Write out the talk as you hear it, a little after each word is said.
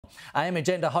AM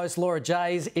Agenda host Laura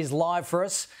Jays is live for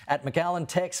us at McAllen,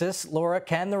 Texas. Laura,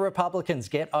 can the Republicans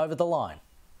get over the line?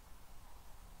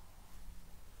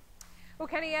 Well,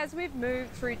 Kenny, as we've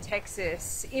moved through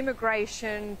Texas,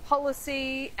 immigration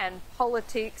policy and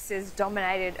politics is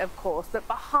dominated, of course, but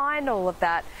behind all of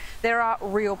that, there are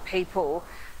real people.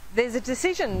 There's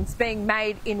decisions being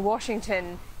made in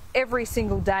Washington every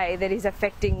single day that is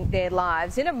affecting their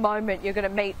lives. In a moment, you're going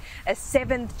to meet a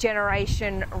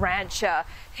 7th-generation rancher.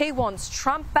 He wants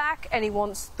Trump back and he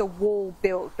wants the wall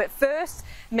built. But first,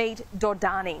 meet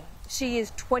Dordani. She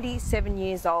is 27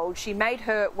 years old. She made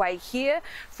her way here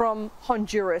from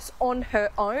Honduras on her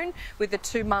own with a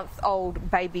 2-month-old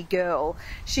baby girl.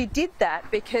 She did that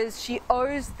because she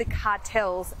owes the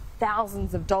cartels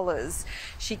thousands of dollars.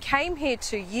 She came here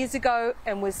 2 years ago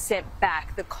and was sent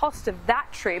back. The cost of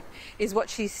that trip is what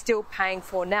she's still paying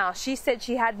for now. She said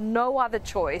she had no other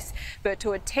choice but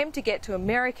to attempt to get to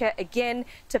America again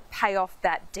to pay off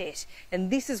that debt. And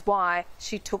this is why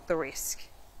she took the risk.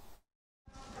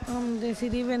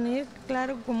 Decidí venir,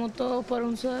 claro, como todo por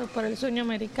el sueño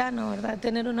americano, ¿verdad?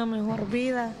 Tener una mejor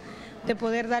vida, de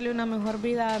poder darle una mejor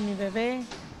vida a mi bebé.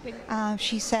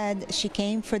 She said she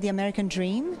came for the American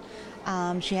dream.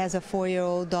 She has a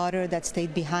 4-year-old daughter that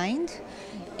stayed behind,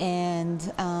 and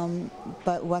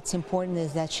but what's important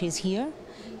is that she's here,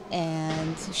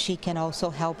 and she can also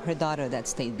help her daughter that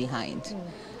stayed behind.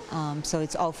 So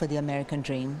it's all for the American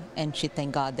dream, and she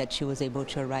thanked God that she was able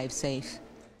to arrive safe.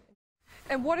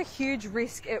 And what a huge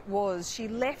risk it was. She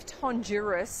left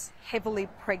Honduras heavily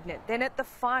pregnant. Then at the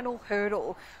final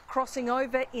hurdle, crossing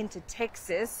over into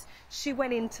Texas, she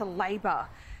went into labour.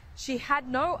 She had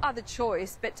no other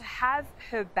choice but to have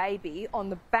her baby on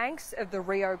the banks of the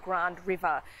Rio Grande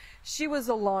River. She was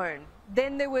alone.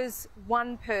 Then there was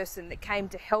one person that came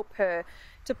to help her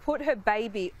to put her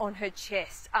baby on her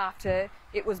chest after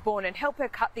it was born and help her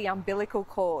cut the umbilical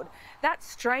cord. That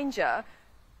stranger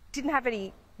didn't have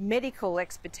any medical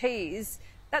expertise.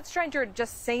 That stranger had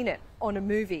just seen it on a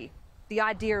movie, the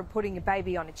idea of putting a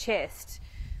baby on a chest.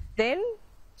 Then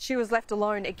she was left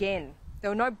alone again. There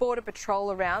were no border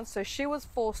patrol around, so she was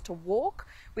forced to walk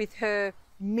with her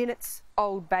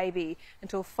minutes-old baby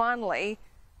until finally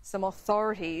some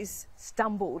authorities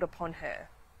stumbled upon her.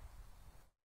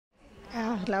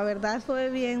 La verdad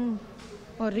fue bien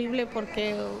horrible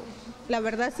porque la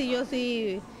verdad yo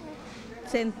sí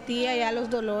sentía ya los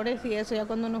dolores y eso ya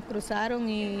cuando nos cruzaron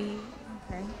y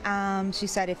She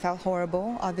said it felt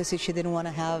horrible. Obviously, she didn't want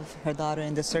to have her daughter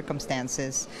in the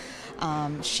circumstances.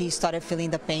 She started feeling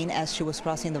the pain as she was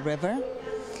crossing the river,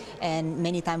 and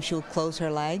many times she would close her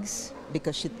legs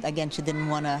because she didn't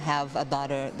want to have a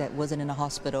daughter that wasn't in a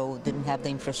hospital, didn't have the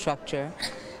infrastructure.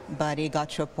 But it got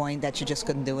to a point that she just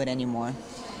couldn't do it anymore,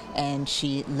 and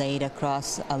she laid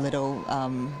across a little,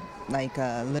 like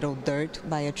a little dirt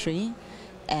by a tree,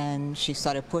 and she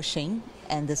started pushing,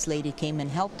 and this lady came and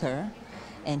helped her.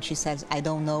 And she says, I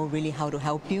don't know really how to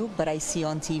help you, but I see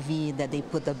on TV that they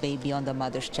put the baby on the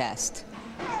mother's chest.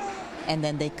 And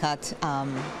then they cut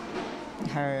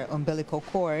her umbilical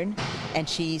cord, and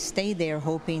she stayed there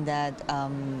hoping that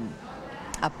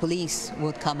a police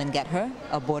would come and get her,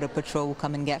 a border patrol would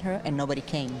come and get her, and nobody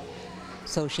came.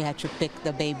 So she had to pick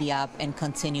the baby up and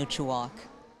continue to walk.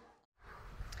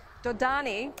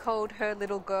 Dordani called her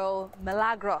little girl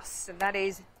Milagros, and that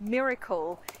is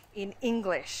miracle in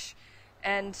English.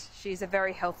 And she's a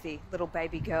very healthy little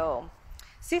baby girl.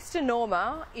 Sister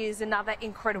Norma is another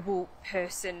incredible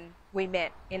person we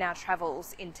met in our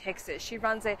travels in Texas. She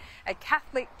runs a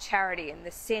Catholic charity in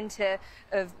the centre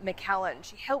of McAllen.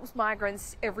 She helps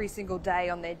migrants every single day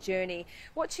on their journey.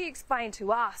 What she explained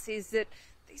to us is that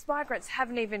these migrants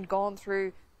haven't even gone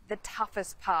through the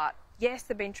toughest part. Yes,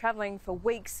 they've been travelling for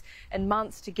weeks and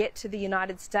months to get to the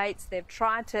United States. They've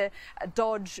tried to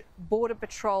dodge Border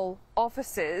Patrol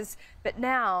officers, but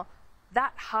now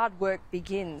that hard work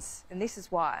begins, and this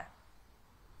is why.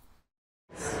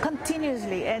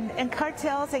 Continuously, and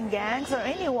cartels and gangs or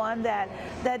anyone that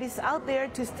is out there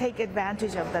to take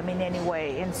advantage of them in any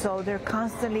way, and so they're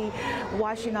constantly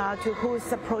watching out to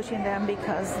who's approaching them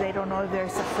because they don't know if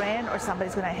there's a friend or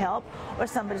somebody's going to help or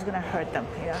somebody's going to hurt them.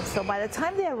 You know? So by the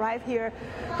time they arrive here,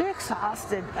 they're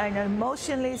exhausted,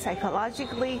 emotionally,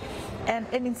 psychologically,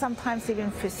 and sometimes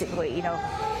even physically.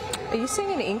 Are you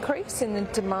seeing an increase in the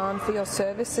demand for your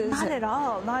services? Not at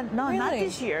all. Not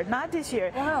this year. Not this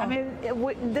year. Wow. I mean,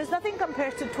 there's nothing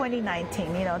compared to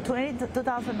 2019. You know,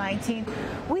 2019,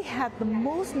 we had the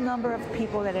most number of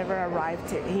people that ever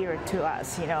arrived here to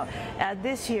us. You know,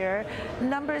 this year,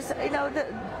 numbers. You know,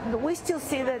 we still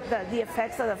see the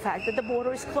effects of the fact that the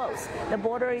border is closed. The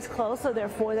border is closed, so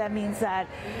therefore that means that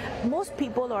most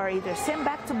people are either sent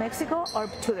back to Mexico or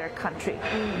to their country.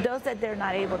 Those that they're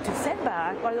not able to send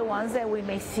back are the ones that we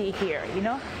may see here, you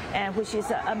know, and which is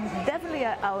definitely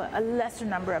a lesser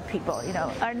number of people. You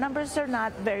know, our numbers are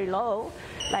not very low,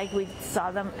 like we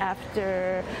saw them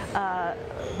after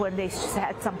when they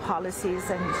had some policies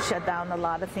and shut down a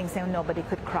lot of things and nobody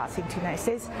could cross into the United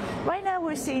States. Right now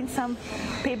we're seeing some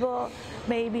people,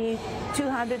 maybe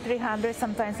 200, 300,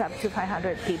 sometimes up to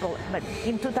 500 people. But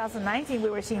in 2019,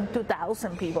 we were seeing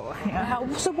 2,000 people. You know?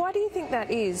 So why do you think that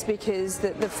is? Because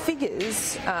the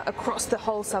figures across the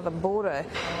whole southern border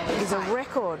is a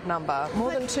record number,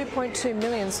 more than 2.2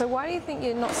 million. So why do you think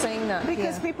you're not seeing that?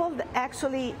 Because people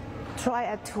actually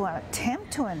try to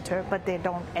attempt to enter, but they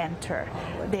don't enter.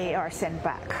 They are sent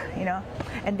back, you know,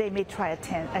 and they may try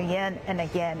again and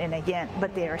again and again,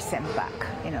 but they are sent back,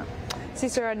 you know.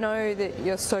 Sister, I know that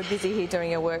you're so busy here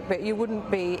doing your work, but you wouldn't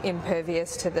be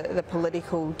impervious to the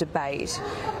political debate.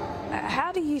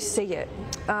 How do you see it?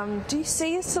 Do you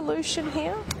see a solution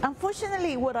here?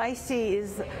 Unfortunately, what I see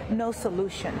is no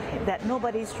solution, that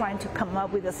nobody's trying to come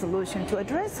up with a solution to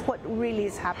address what really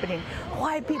is happening,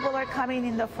 why people are coming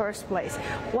in the first place.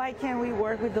 Why can't we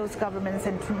work with those governments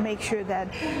and to make sure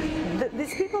that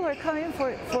these people are coming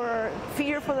for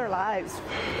fear for their lives.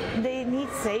 They need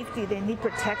safety, they need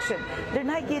protection. They're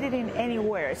not getting it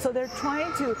anywhere, so they're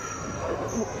trying to.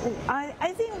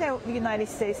 I think that the United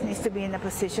States needs to be in a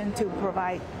position to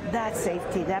provide that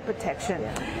safety, that protection,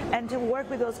 and to work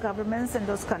with those governments and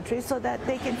those countries so that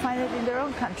they can find it in their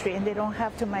own country and they don't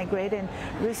have to migrate and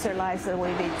risk their lives the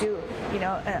way they do. You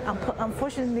know,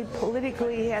 unfortunately,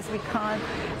 politically, it has become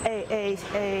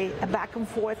a back and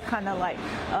forth kind of like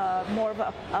more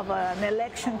of an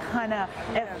election kind of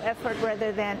effort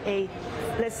rather than a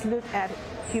let's look at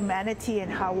humanity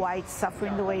and how why it's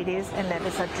suffering the way it is, and let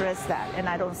us address that. And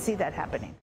I don't see that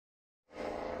happening.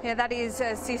 Yeah, that is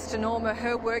Sister Norma.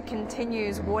 Her work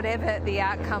continues whatever the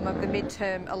outcome of the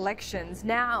midterm elections.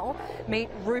 Now, meet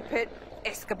Rupert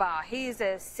Escobar. He is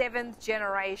a 7th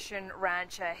generation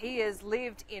rancher. He has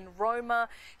lived in Roma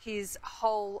his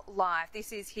whole life.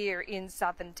 This is here in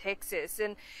southern Texas,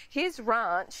 and his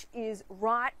ranch is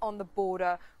right on the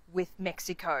border with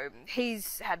Mexico.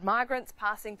 He's had migrants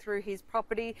passing through his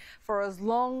property for as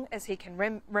long as he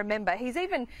can remember. He's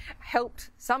even helped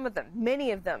some of them,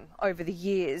 many of them, over the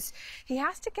years. He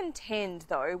has to contend,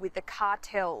 though, with the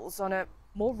cartels on a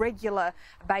more regular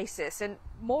basis and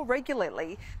more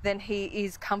regularly than he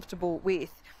is comfortable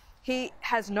with. He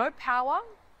has no power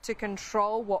to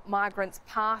control what migrants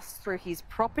pass through his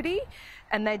property,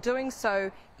 and they're doing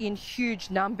so in huge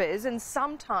numbers, and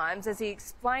sometimes, as he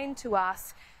explained to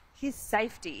us, his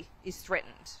safety is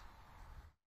threatened.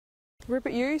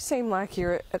 Rupert, you seem like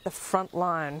you're at the front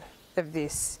line of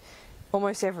this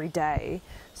almost every day.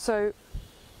 So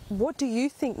what do you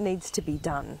think needs to be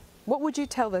done? What would you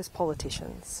tell those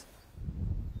politicians?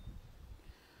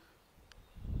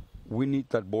 We need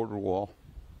that border wall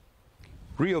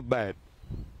real bad.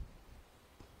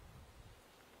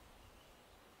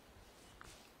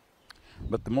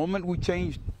 But the moment we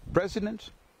change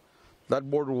presidents, that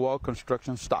border wall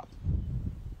construction stopped.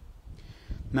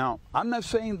 Now, I'm not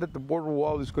saying that the border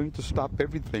wall is going to stop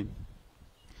everything,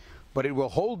 but it will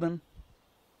hold them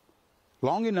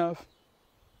long enough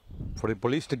for the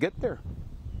police to get there.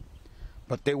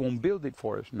 But they won't build it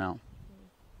for us now.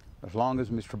 As long as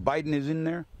Mr. Biden is in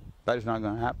there, that is not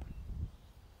going to happen.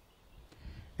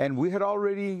 And we had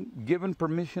already given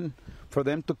permission for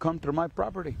them to come to my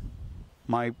property.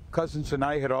 My cousins and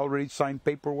I had already signed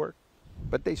paperwork,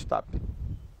 but they stopped it.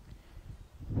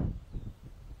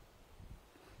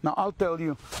 Now, I'll tell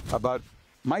you about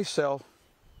myself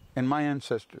and my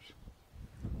ancestors.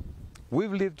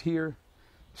 We've lived here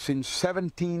since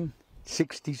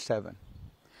 1767.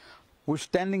 We're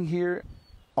standing here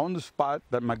on the spot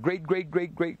that my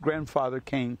great-great-great-great-grandfather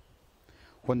came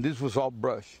when this was all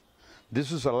brush.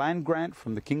 This is a land grant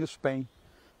from the King of Spain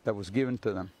that was given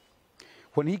to them.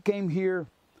 When he came here,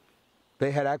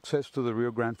 they had access to the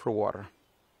Rio Grande for water.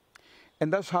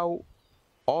 And that's how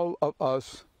all of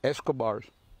us Escobars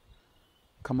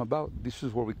come about. This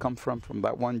is where we come from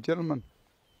that one gentleman.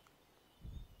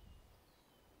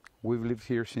 We've lived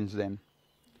here since then.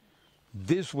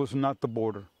 This was not the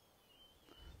border.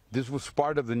 This was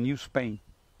part of the New Spain.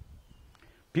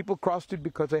 People crossed it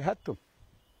because they had to.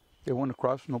 They want to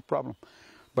cross, no problem.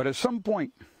 But at some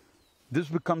point, this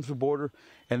becomes a border,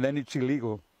 and then it's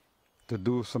illegal to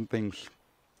do some things.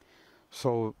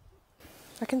 So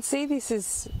I can see this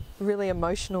is really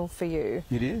emotional for you.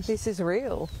 it is. This is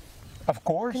real. Of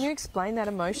course. Can you explain that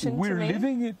emotion to me? We're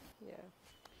living it. Yeah.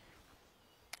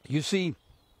 You see,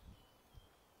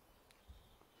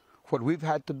 what we've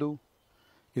had to do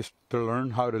is to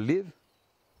learn how to live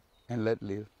and let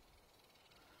live.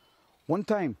 One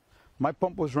time, my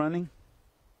pump was running.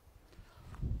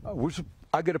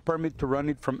 I get a permit to run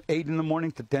it from 8 in the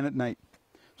morning to 10 at night.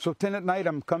 So 10 at night,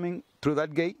 I'm coming through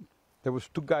that gate. There was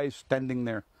 2 guys standing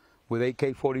there with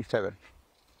AK-47.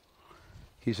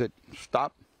 He said,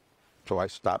 stop. So I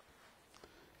stopped.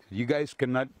 You guys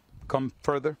cannot come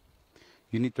further.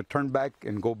 You need to turn back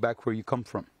and go back where you come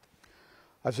from.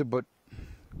 I said, but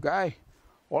guy,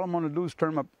 all I'm going to do is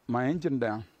turn my engine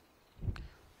down.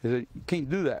 He said, you can't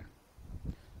do that.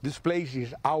 This place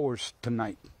is ours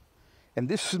tonight. And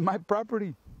this is my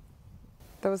property.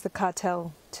 That was the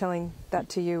cartel telling that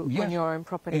to you Yes, on your own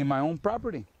property? In my own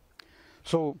property.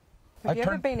 So Have you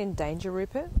ever been in danger,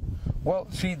 Rupert? Well,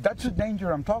 see, that's the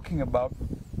danger I'm talking about.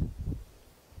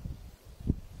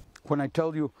 When I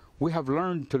tell you we have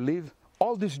learned to live,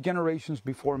 all these generations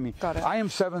before me. Got it. I am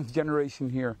 7th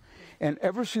generation here. And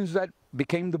ever since that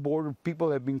became the border,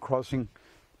 people have been crossing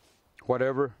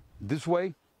whatever this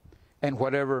way and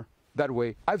whatever that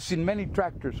way. I've seen many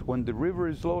tractors when the river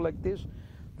is low like this,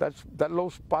 that low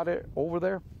spot over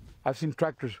there, I've seen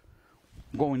tractors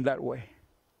going that way.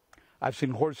 I've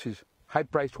seen horses,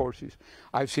 high-priced horses.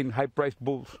 I've seen high-priced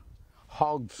bulls,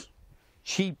 hogs,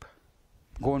 sheep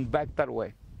going back that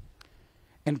way.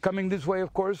 And coming this way,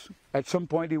 of course, at some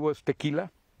point it was tequila,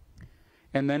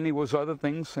 and then it was other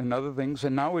things, and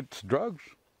now it's drugs.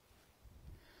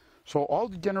 So all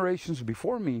the generations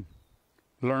before me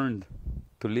learned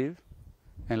to live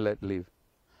and let live.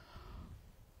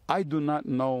 I do not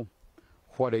know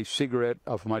what a cigarette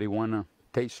of marijuana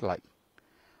tastes like.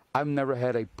 I've never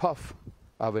had a puff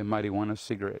of a marijuana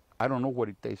cigarette. I don't know what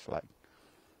it tastes like.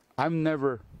 I've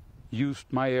never used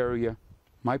my area,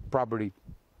 my property,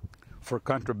 for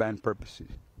contraband purposes.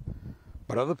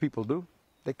 But other people do.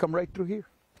 They come right through here.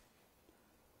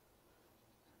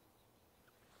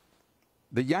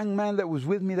 The young man that was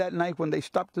with me that night when they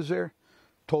stopped us there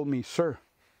told me, sir,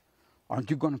 aren't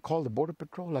you going to call the Border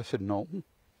Patrol? I said, no.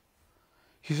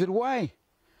 He said, why?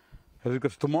 I said,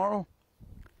 because tomorrow,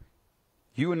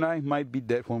 you and I might be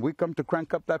dead. When we come to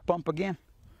crank up that pump again,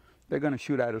 they're going to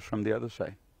shoot at us from the other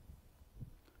side.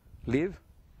 Live,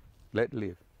 let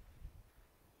live.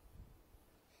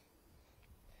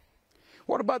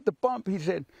 What about the pump? He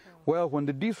said, well, when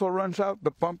the diesel runs out,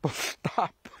 the pump will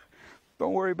stop.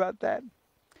 Don't worry about that.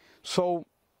 So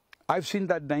I've seen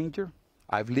that danger.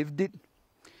 I've lived it.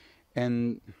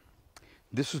 And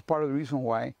this is part of the reason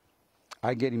why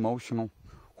I get emotional.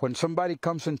 When somebody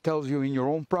comes and tells you in your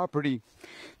own property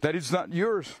that it's not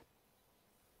yours,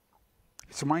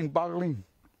 it's mind-boggling.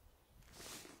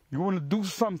 You want to do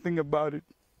something about it,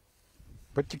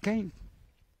 but you can't.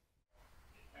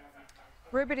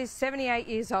 Rupert is 78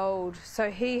 years old,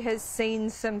 so he has seen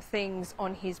some things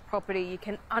on his property. You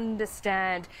can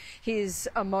understand his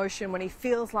emotion when he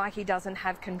feels like he doesn't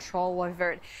have control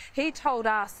over it. He told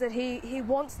us that he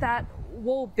wants that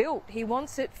wall built. He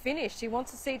wants it finished. He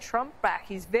wants to see Trump back.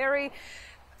 He's very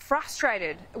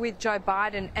frustrated with Joe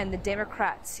Biden and the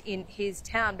Democrats in his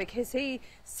town because he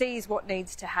sees what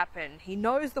needs to happen. He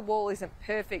knows the wall isn't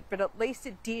perfect, but at least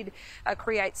it did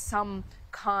create some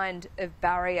kind of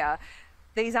barrier.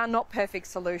 These are not perfect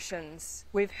solutions.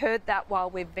 We've heard that while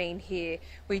we've been here.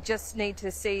 We just need to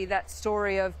see that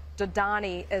story of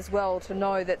Dodani as well to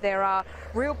know that there are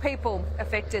real people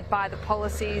affected by the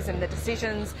policies and the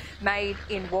decisions made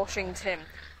in Washington.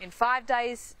 In 5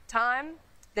 days' time,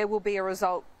 there will be a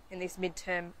result in this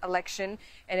midterm election,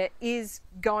 and it is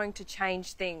going to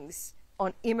change things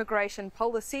on immigration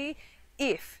policy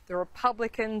if the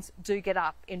Republicans do get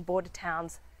up in border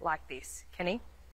towns like this. Kenny?